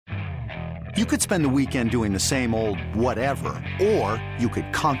You could spend the weekend doing the same old whatever, or you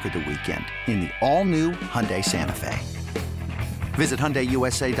could conquer the weekend in the all-new Hyundai Santa Fe. Visit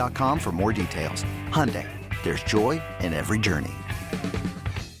HyundaiUSA.com for more details. Hyundai, there's joy in every journey.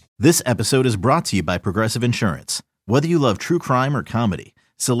 This episode is brought to you by Progressive Insurance. Whether you love true crime or comedy,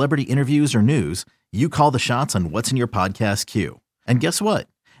 celebrity interviews or news, you call the shots on what's in your podcast queue. And guess what?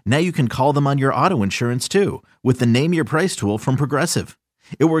 Now you can call them on your auto insurance too with the Name Your Price tool from Progressive.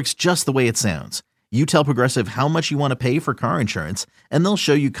 It works just the way it sounds. You tell Progressive how much you want to pay for car insurance, and they'll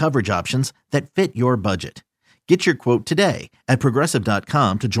show you coverage options that fit your budget. Get your quote today at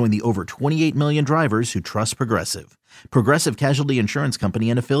Progressive.com to join the over 28 million drivers who trust Progressive. Progressive Casualty Insurance Company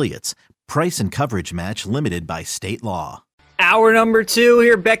and Affiliates. Price and coverage match limited by state law. Hour number 2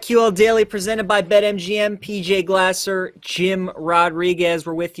 here, BetQL Daily, presented by BetMGM. PJ Glasser, Jim Rodriguez.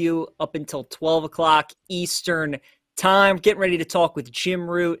 We're with you up until 12 o'clock Eastern time. Getting ready to talk with Jim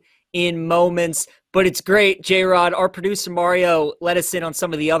Root in moments. But it's great, J-Rod. Our producer Mario let us in on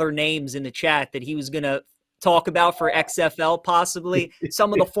some of the other names in the chat that he was going to talk about for XFL possibly.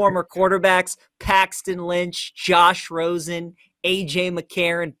 Some of the former quarterbacks, Paxton Lynch, Josh Rosen, AJ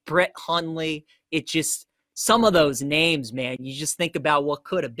McCarron, Brett Hundley. It just, some of those names, man, you just think about what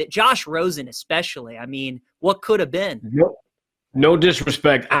could have been. Josh Rosen especially. I mean, what could have been. Yep. No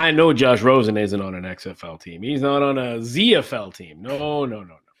disrespect. I know Josh Rosen isn't on an XFL team. He's not on a ZFL team. No.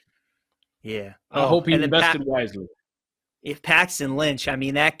 Yeah. I hope he invested wisely. If Paxton Lynch, I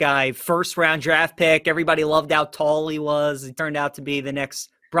mean, that guy, first-round draft pick, everybody loved how tall he was. He turned out to be the next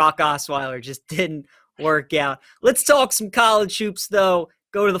Brock Osweiler. Just didn't work out. Let's talk some college hoops, though.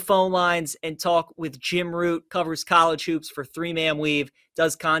 Go to the phone lines and talk with Jim Root, covers college hoops for Three Man Weave,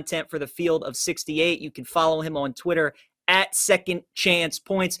 does content for the Field of 68. You can follow him on Twitter at Second Chance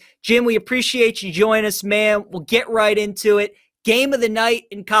Points. Jim, we appreciate you joining us, man. We'll get right into it. Game of the night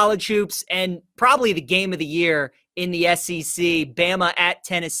in college hoops and probably the game of the year in the SEC. Bama at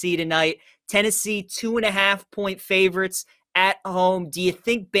Tennessee tonight. Tennessee 2.5-point favorites at home. Do you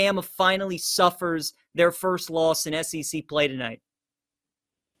think Bama finally suffers their first loss in SEC play tonight?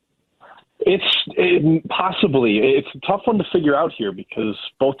 Possibly. It's a tough one to figure out here because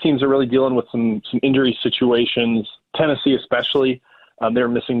both teams are really dealing with some injury situations. Tennessee especially. They're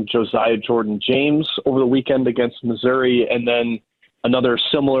missing Josiah Jordan-James over the weekend against Missouri, and then another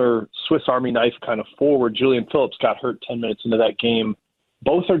similar Swiss Army knife kind of forward, Julian Phillips, got hurt 10 minutes into that game.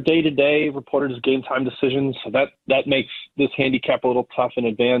 Both are day-to-day, reported as game-time decisions, so that makes this handicap a little tough in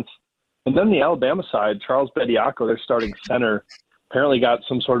advance. And then the Alabama side, Charles Bediako, their starting center, apparently got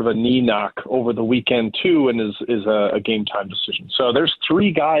some sort of a knee knock over the weekend too and is a game-time decision. So there's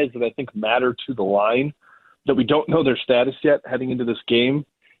 3 guys that I think matter to the line that we don't know their status yet heading into this game.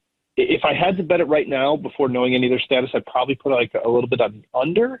 If I had to bet it right now before knowing any of their status, I'd probably put like a little bit on the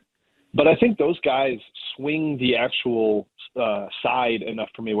under. But I think those guys swing the actual side enough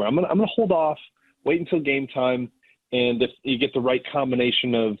for me where I'm gonna hold off, wait until game time, and if you get the right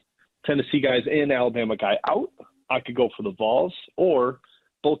combination of Tennessee guys and Alabama guy out, I could go for the Vols, or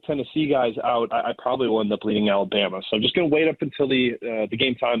both Tennessee guys out, I probably will end up leading Alabama. So I'm just going to wait up until the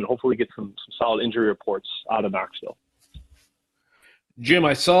game time and hopefully get some solid injury reports out of Knoxville. Jim,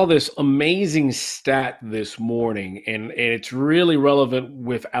 I saw this amazing stat this morning, and it's really relevant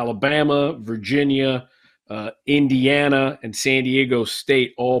with Alabama, Virginia, Indiana, and San Diego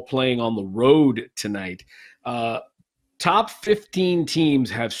State all playing on the road tonight. Top 15 teams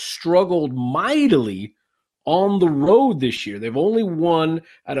have struggled mightily on the road this year. They've only won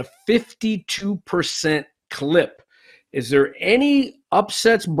at a 52% clip. Is there any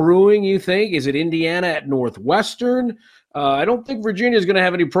upsets brewing, you think? Is it Indiana at Northwestern? I don't think Virginia is going to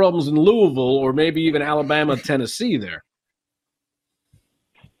have any problems in Louisville or maybe even Alabama, Tennessee there.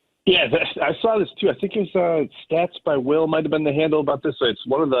 Yeah, I saw this too. I think it was Stats by Will might have been the handle about this. It's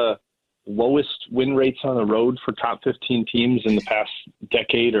one of the lowest win rates on the road for top 15 teams in the past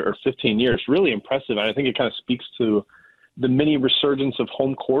decade or 15 years. Really impressive. And I think it kind of speaks to the mini resurgence of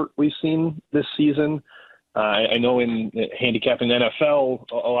home court we've seen this season. I know in handicapping NFL,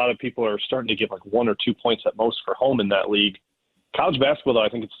 a lot of people are starting to give like 1 or 2 points at most for home in that league. College basketball, though, I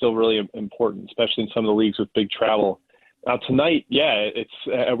think it's still really important, especially in some of the leagues with big travel. Now tonight,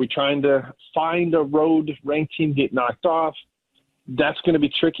 are we trying to find a road ranked team get knocked off? That's going to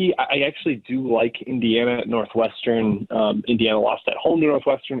be tricky. I actually do like Indiana at Northwestern. Indiana lost at home to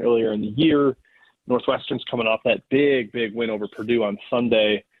Northwestern earlier in the year. Northwestern's coming off that big win over Purdue on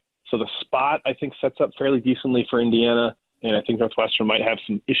Sunday. So the spot, I think, sets up fairly decently for Indiana. And I think Northwestern might have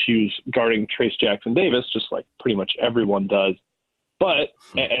some issues guarding Trace Jackson Davis, just like pretty much everyone does. But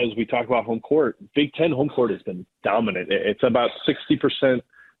as we talk about home court, Big Ten home court has been dominant. It's about 60%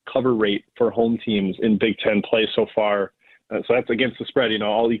 cover rate for home teams in Big Ten play so far. So that's against the spread,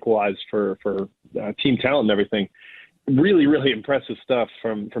 all equalized for team talent and everything. Really, really impressive stuff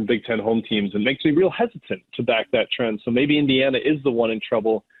from Big Ten home teams, and makes me real hesitant to back that trend. So maybe Indiana is the one in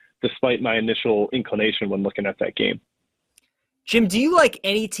trouble, despite my initial inclination when looking at that game. Jim, do you like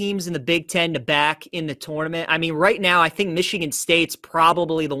any teams in the Big Ten to back in the tournament? I mean, right now, I think Michigan State's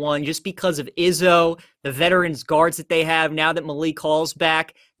probably the one just because of Izzo, the veterans guards that they have now that Malik Hall's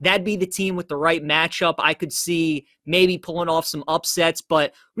back. That'd be the team with the right matchup. I could see maybe pulling off some upsets,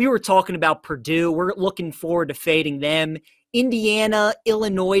 but we were talking about Purdue. We're looking forward to fading them. Indiana,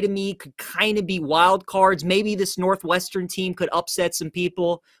 Illinois to me could kind of be wild cards. Maybe this Northwestern team could upset some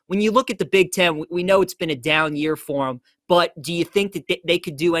people. When you look at the Big Ten, we know it's been a down year for them, but do you think that they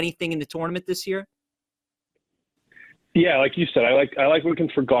could do anything in the tournament this year? Yeah, like you said, I like looking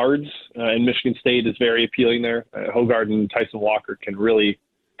for guards, and Michigan State is very appealing there. Hoggard and Tyson Walker can really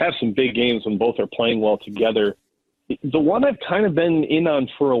have some big games when both are playing well together. The one I've kind of been in on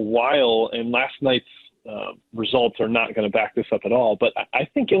for a while, and last night's results are not going to back this up at all, but I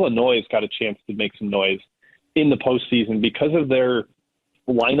think Illinois has got a chance to make some noise in the postseason because of their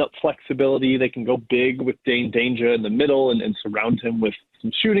lineup flexibility. They can go big with Dane Danger in the middle and surround him with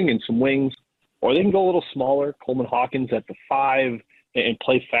some shooting and some wings, or they can go a little smaller, Coleman Hawkins at the 5, and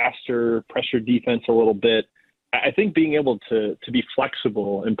play faster, pressure defense a little bit. I think being able to be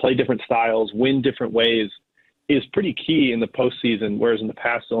flexible and play different styles, win different ways is pretty key in the postseason, whereas in the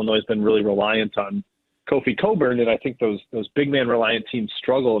past, Illinois has been really reliant on Kofi Cockburn, and I think those big man reliant teams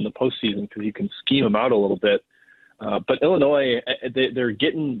struggle in the postseason because you can scheme them out a little bit. But Illinois, they're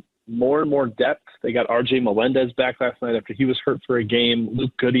getting more and more depth. They got RJ Melendez back last night after he was hurt for a game.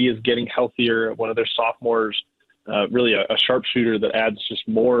 Luke Goody is getting healthier, one of their sophomores, really a sharpshooter that adds just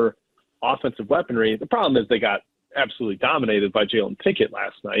more offensive weaponry. The problem is they got absolutely dominated by Jalen Pickett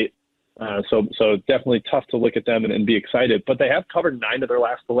last night. So definitely tough to look at them and be excited. But they have covered 9 of their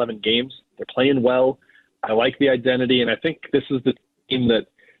last 11 games. They're playing well. I like the identity, and I think this is the team that,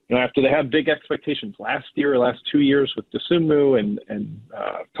 after they have big expectations last year or last 2 years with Dosunmu and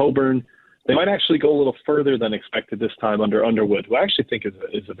Coburn, they might actually go a little further than expected this time under Underwood, who I actually think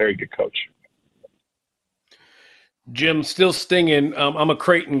is a very good coach. Jim, still stinging. I'm a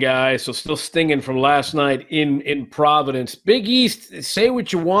Creighton guy, so still stinging from last night in Providence. Big East, say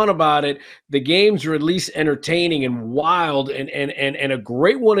what you want about it. The games are at least entertaining and wild, and a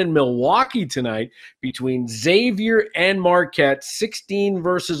great one in Milwaukee tonight between Xavier and Marquette, 16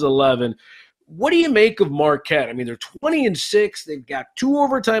 versus 11. What do you make of Marquette? I mean, they're 20-6. They've got 2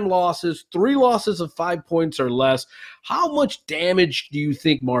 overtime losses, 3 losses of 5 points or less. How much damage do you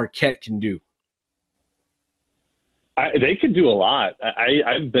think Marquette can do? They could do a lot.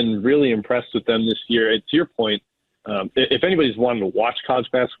 I've been really impressed with them this year. To your point, if anybody's wanting to watch college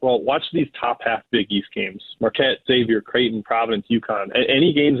basketball, watch these top half Big East games. Marquette, Xavier, Creighton, Providence, UConn.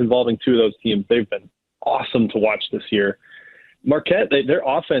 Any games involving 2 of those teams, they've been awesome to watch this year. Marquette, their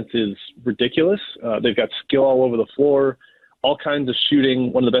offense is ridiculous. They've got skill all over the floor, all kinds of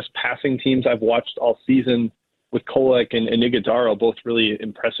shooting. One of the best passing teams I've watched all season with Kolek and Iguodala, both really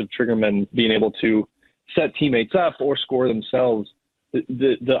impressive triggermen, being able to set teammates up or score themselves.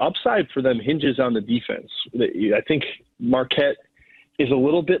 The upside for them hinges on the defense. I think Marquette is a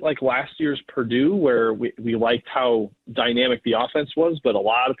little bit like last year's Purdue, where we liked how dynamic the offense was, but a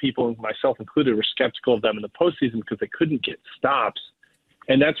lot of people, myself included, were skeptical of them in the postseason because they couldn't get stops.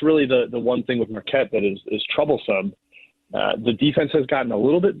 And that's really the one thing with Marquette that is troublesome. The defense has gotten a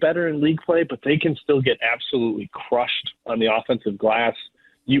little bit better in league play, but they can still get absolutely crushed on the offensive glass.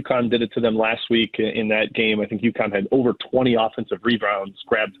 UConn did it to them last week in that game. I think UConn had over 20 offensive rebounds,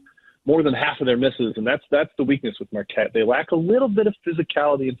 grabbed more than half of their misses, and that's the weakness with Marquette. They lack a little bit of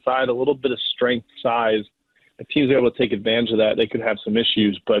physicality inside, a little bit of strength, size. If teams are able to take advantage of that, they could have some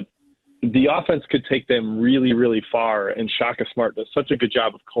issues, but the offense could take them really, really far, and Shaka Smart does such a good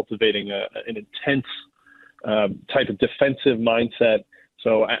job of cultivating an intense type of defensive mindset.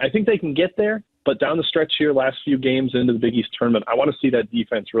 So I think they can get there. But down the stretch here, last few games into the Big East tournament, I want to see that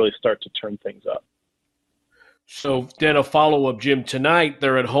defense really start to turn things up. So then a follow-up, Jim. Tonight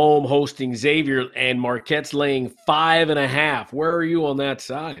they're at home hosting Xavier, and Marquette's laying 5.5. Where are you on that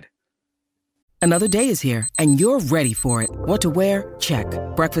side? Another day is here, and you're ready for it. What to wear? Check.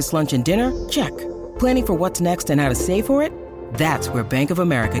 Breakfast, lunch, and dinner? Check. Planning for what's next and how to save for it? That's where Bank of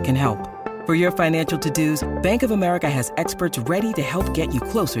America can help. For your financial to-dos, Bank of America has experts ready to help get you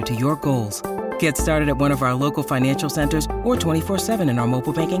closer to your goals. Get started at one of our local financial centers or 24/7 in our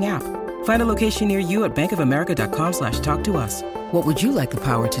mobile banking app. Find a location near you at bankofamerica.com/talktous. What would you like the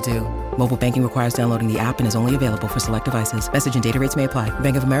power to do? Mobile banking requires downloading the app and is only available for select devices. Message and data rates may apply.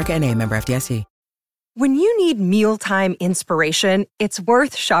 Bank of America N.A., member FDIC. When you need mealtime inspiration, it's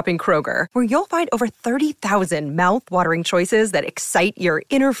worth shopping Kroger, where you'll find over 30,000 mouth-watering choices that excite your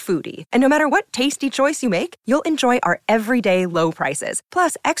inner foodie. And no matter what tasty choice you make, you'll enjoy our everyday low prices,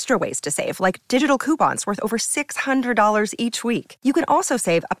 plus extra ways to save, like digital coupons worth over $600 each week. You can also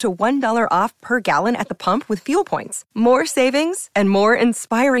save up to $1 off per gallon at the pump with fuel points. More savings and more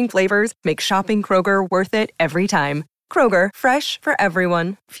inspiring flavors make shopping Kroger worth it every time. Kroger, fresh for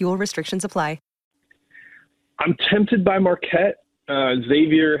everyone. Fuel restrictions apply. I'm tempted by Marquette.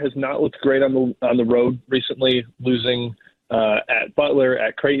 Xavier has not looked great on the road recently, losing at Butler,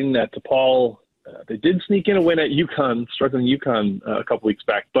 at Creighton, at DePaul. They did sneak in a win at UConn, struggling UConn a couple weeks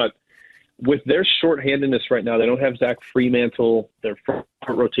back. But with their shorthandedness right now, they don't have Zach Freemantle. Their front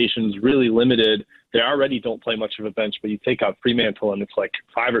rotation's really limited. They already don't play much of a bench, but you take out Freemantle and it's like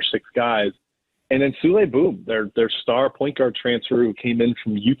 5 or 6 guys. And then Sule Boom, their star point guard transfer who came in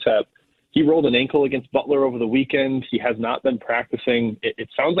from UTEP. He rolled an ankle against Butler over the weekend. He has not been practicing. It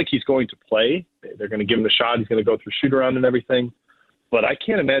sounds like he's going to play. They're going to give him a shot. He's going to go through shoot-around and everything. But I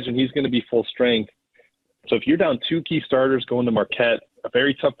can't imagine he's going to be full strength. So if you're down 2 key starters going to Marquette, a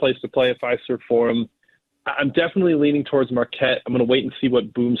very tough place to play at Fiserv Forum, I'm definitely leaning towards Marquette. I'm going to wait and see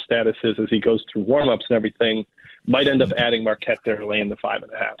what Boom's status is as he goes through warm-ups and everything. Might end up adding Marquette there, laying the 5.5.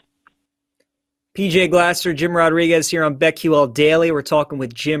 PJ Glasser, Jim Rodriguez here on BetQL Daily. We're talking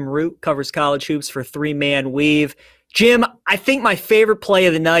with Jim Root, covers college hoops for 3Man Weave. Jim, I think my favorite play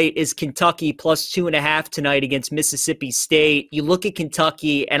of the night is Kentucky plus 2.5 tonight against Mississippi State. You look at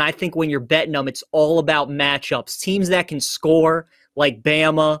Kentucky, and I think when you're betting them, it's all about matchups. Teams that can score, like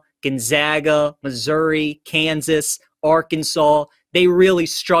Bama, Gonzaga, Missouri, Kansas, Arkansas, they really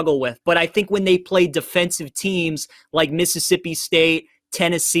struggle with. But I think when they play defensive teams like Mississippi State,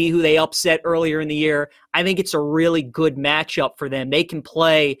 Tennessee, who they upset earlier in the year, I think it's a really good matchup for them. They can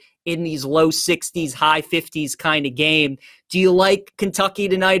play in these low 60s, high 50s kind of game. Do you like Kentucky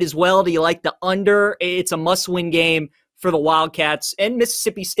tonight as well? Do you like the under? It's a must-win game for the Wildcats and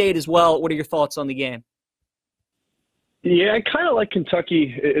Mississippi State as well. What are your thoughts on the game? Yeah, I kind of like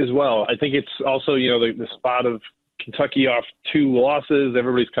Kentucky as well. I think it's also, the spot of Kentucky off 2 losses.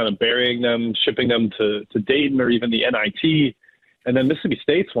 Everybody's kind of burying them, shipping them to Dayton or even the NIT. And then Mississippi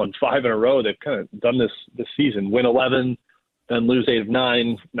State's won 5 in a row. They've kind of done this season, win 11, then lose 8 of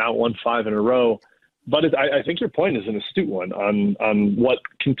 9, now won 5 in a row. But I think your point is an astute one on what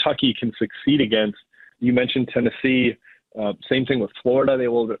Kentucky can succeed against. You mentioned Tennessee. Same thing with Florida. They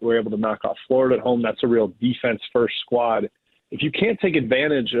were able to knock off Florida at home. That's a real defense-first squad. If you can't take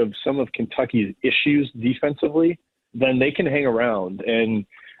advantage of some of Kentucky's issues defensively, then they can hang around. And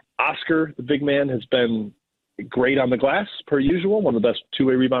Oscar, the big man, has been great on the glass, per usual, one of the best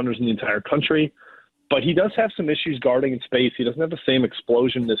two-way rebounders in the entire country. But he does have some issues guarding in space. He doesn't have the same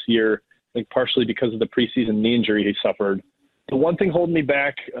explosion this year, I think partially because of the preseason knee injury he suffered. The one thing holding me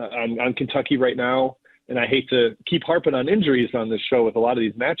back on Kentucky right now, and I hate to keep harping on injuries on this show with a lot of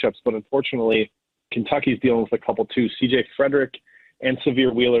these matchups, but unfortunately, Kentucky's dealing with a couple too. C.J. Frederick and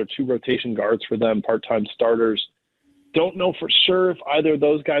Severe Wheeler, 2 rotation guards for them, part-time starters. Don't know for sure if either of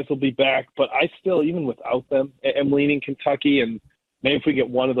those guys will be back, but I still, even without them, am leaning Kentucky. And maybe if we get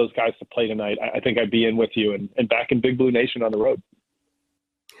one of those guys to play tonight, I think I'd be in with you and back in Big Blue Nation on the road.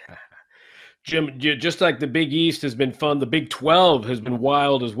 Jim, just like the Big East has been fun, the Big 12 has been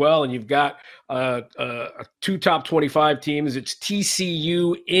wild as well. And you've got 2 top 25 teams. It's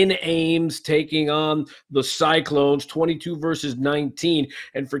TCU in Ames taking on the Cyclones, 22 versus 19.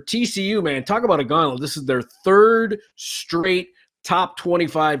 And for TCU, man, talk about a gauntlet. This is their 3rd straight top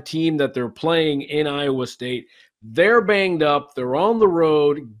 25 team that they're playing in Iowa State. They're banged up. They're on the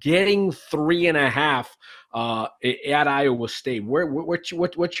road, getting 3.5 at Iowa State.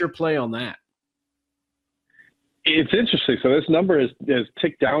 What's your play on that? It's interesting. So this number has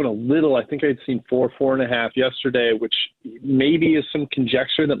ticked down a little. I think I'd seen 4.5 yesterday, which maybe is some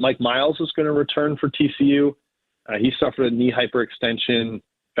conjecture that Mike Miles is going to return for TCU. He suffered a knee hyperextension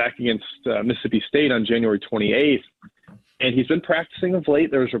back against Mississippi State on January 28th, and he's been practicing of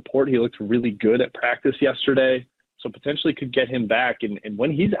late. There was a report he looked really good at practice yesterday, so potentially could get him back. And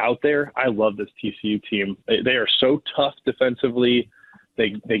when he's out there, I love this TCU team. They are so tough defensively.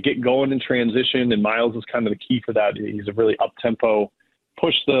 They get going in transition, and Miles is kind of the key for that. He's a really up-tempo,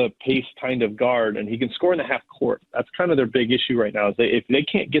 push-the-pace kind of guard, and he can score in the half court. That's kind of their big issue right now. Is if they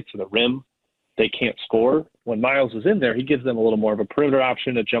can't get to the rim, they can't score. When Miles is in there, he gives them a little more of a perimeter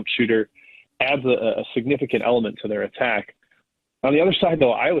option, a jump shooter, adds a significant element to their attack. On the other side,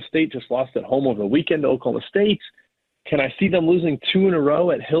 though, Iowa State just lost at home over the weekend to Oklahoma State. Can I see them losing 2 in a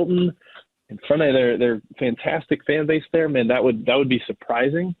row at Hilton? in front of their fantastic fan base there, man, that would be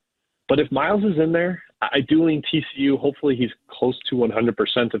surprising. But if Miles is in there, I do lean TCU. Hopefully he's close to 100%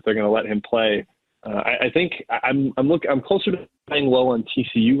 if they're going to let him play. I think I'm closer to buying low on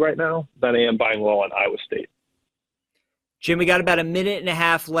TCU right now than I am buying low on Iowa State. Jim, we got about a minute and a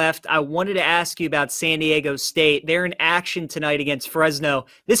half left. I wanted to ask you about San Diego State. They're in action tonight against Fresno.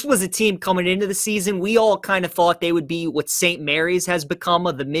 This was a team coming into the season. We all kind of thought they would be what St. Mary's has become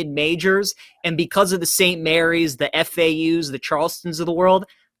of the mid-majors. And because of the St. Mary's, the FAUs, the Charlestons of the world,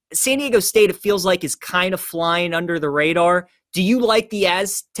 San Diego State, it feels like, is kind of flying under the radar. Do you like the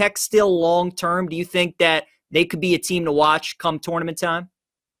Aztecs still long-term? Do you think that they could be a team to watch come tournament time?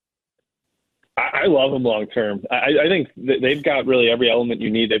 I love them long term. I think they've got really every element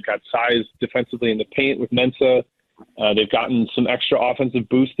you need. They've got size defensively in the paint with Mensah. They've gotten some extra offensive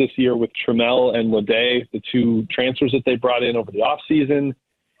boost this year with Trammell and Lede, the two transfers that they brought in over the offseason.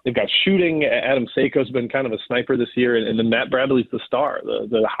 They've got shooting. Adam Seiko's been kind of a sniper this year, and then Matt Bradley's the star,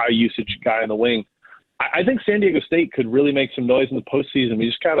 the high-usage guy in the wing. I think San Diego State could really make some noise in the postseason. We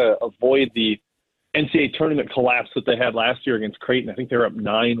just got to avoid the NCAA tournament collapse that they had last year against Creighton. I think they were up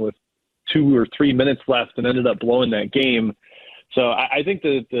 9 with 2 or 3 minutes left and ended up blowing that game. So I think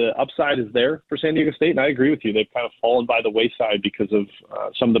the upside is there for San Diego State, and I agree with you. They've kind of fallen by the wayside because of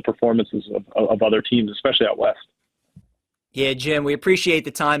some of the performances of other teams, especially out west. Yeah, Jim, we appreciate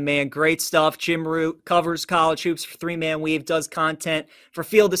the time, man. Great stuff. Jim Root covers college hoops for 3-Man Weave, does content for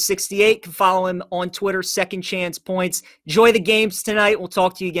Field of 68. Can follow him on Twitter, Second Chance Points. Enjoy the games tonight. We'll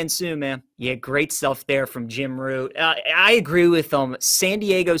talk to you again soon, man. Yeah, great stuff there from Jim Root. I agree with them. San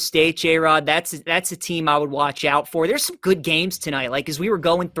Diego State, J-Rod, that's a team I would watch out for. There's some good games tonight. Like, as we were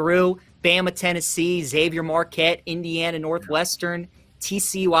going through, Bama, Tennessee, Xavier Marquette, Indiana, Northwestern,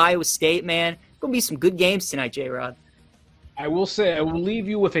 TCU, Iowa State, man. Going to be some good games tonight, J-Rod. I will say, I will leave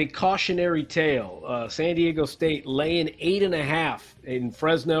you with a cautionary tale. San Diego State laying 8.5 in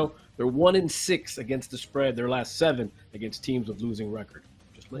Fresno. They're 1-6 against the spread. Their last 7 against teams with losing record.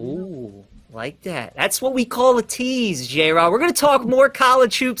 Just letting you know. Ooh, like that. That's what we call a tease, J-Rod. We're going to talk more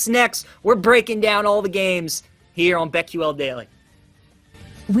college hoops next. We're breaking down all the games here on BetQL Daily.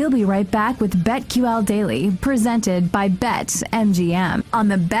 We'll be right back with BetQL Daily, presented by BetMGM on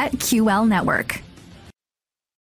the BetQL Network.